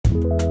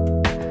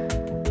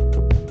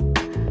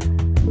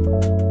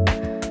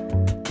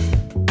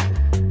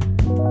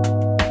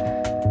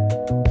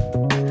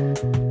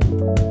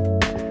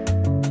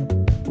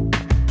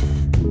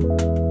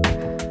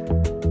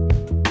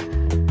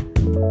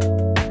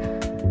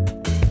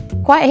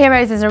Quiet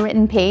Heroes is a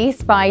written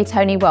piece by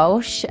Tony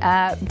Walsh,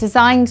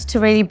 designed to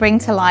really bring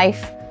to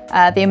life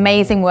the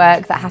amazing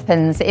work that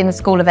happens in the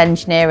School of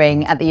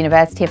Engineering at the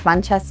University of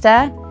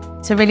Manchester,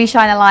 to really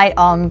shine a light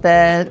on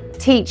the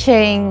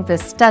teaching, the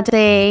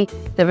study,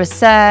 the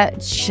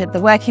research,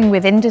 the working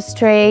with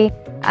industry,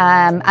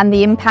 and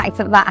the impact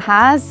that that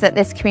has, that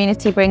this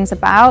community brings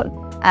about,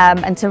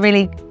 and to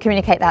really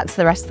communicate that to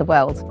the rest of the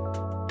world.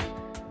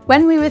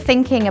 When we were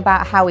thinking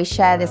about how we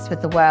share this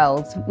with the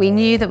world, we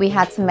knew that we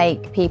had to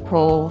make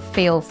people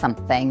feel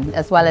something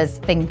as well as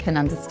think and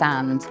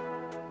understand.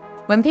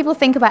 When people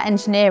think about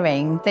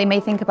engineering, they may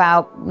think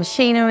about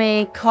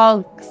machinery,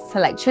 cogs,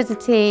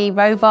 electricity,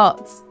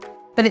 robots,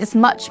 but it's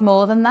much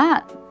more than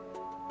that.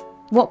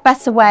 What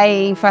better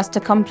way for us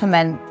to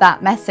complement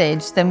that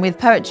message than with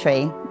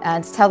poetry,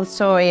 to tell the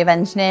story of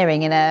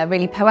engineering in a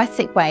really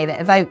poetic way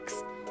that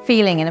evokes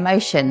feeling and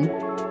emotion.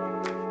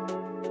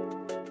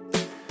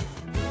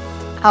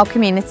 Our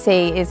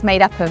community is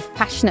made up of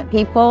passionate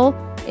people,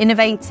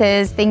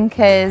 innovators,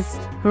 thinkers.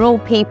 We're all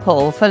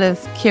people full of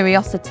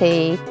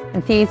curiosity,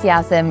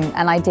 enthusiasm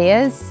and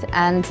ideas,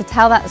 and to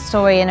tell that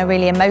story in a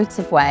really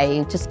emotive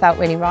way just felt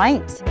really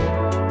right.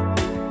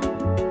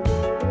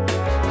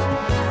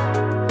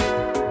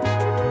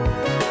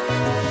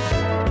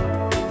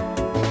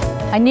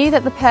 I knew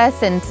that the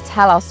person to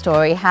tell our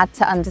story had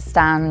to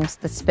understand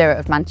the spirit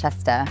of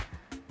Manchester.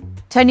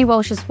 Tony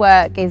Walsh's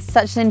work is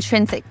such an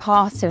intrinsic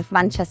part of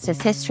Manchester's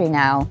history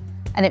now,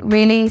 and it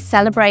really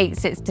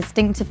celebrates its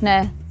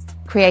distinctiveness,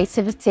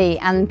 creativity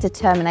and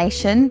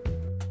determination.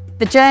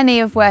 The journey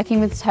of working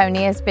with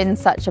Tony has been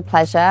such a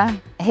pleasure.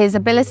 His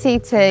ability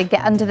to get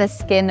under the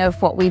skin of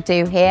what we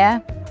do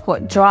here,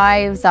 what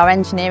drives our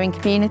engineering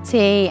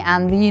community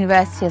and the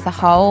university as a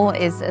whole,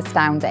 is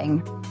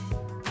astounding.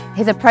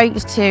 His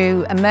approach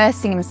to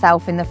immersing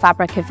himself in the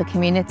fabric of the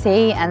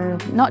community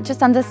and not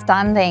just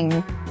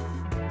understanding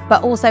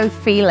but also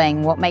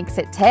feeling what makes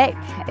it tick,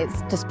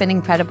 it's just been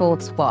incredible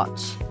to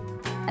watch.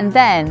 And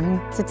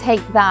then to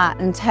take that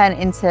and turn it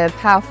into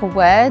powerful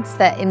words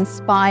that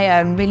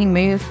inspire and really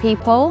move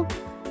people,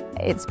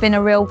 it's been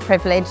a real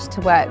privilege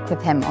to work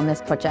with him on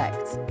this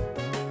project.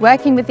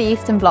 Working with the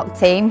Eastern Blok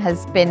team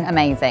has been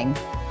amazing.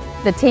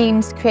 The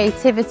team's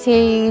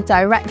creativity,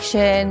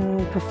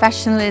 direction,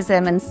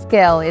 professionalism and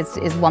skill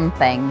is one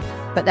thing,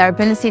 but their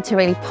ability to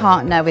really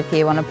partner with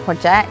you on a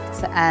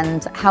project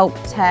and help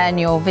turn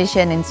your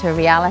vision into a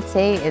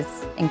reality is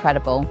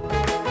incredible.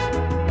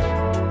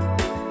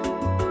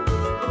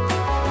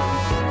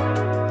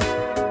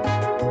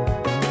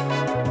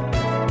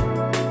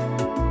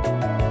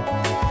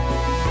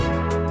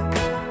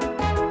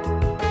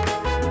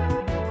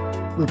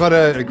 We've had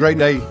a great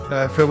day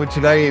filming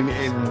today in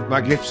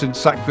magnificent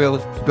Sackville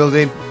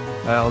building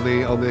on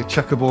the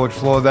checkerboard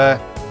floor there.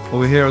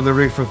 Over here on the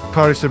roof of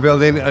Paris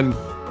building, and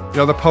you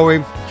know, the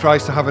poem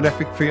tries to have an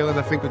epic feel, and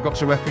I think we've got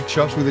some epic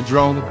shots with the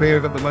drone up here.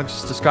 We've got the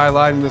Manchester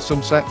skyline and the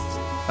sunset,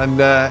 and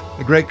a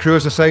great crew,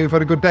 as I say. We've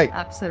had a good day.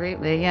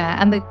 Absolutely,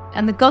 yeah.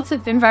 And the gods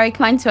have been very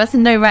kind to us,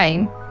 and no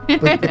rain.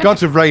 The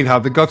gods of rain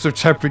have, the gods of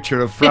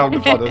temperature have frowned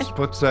upon us,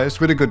 but it's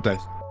been a good day.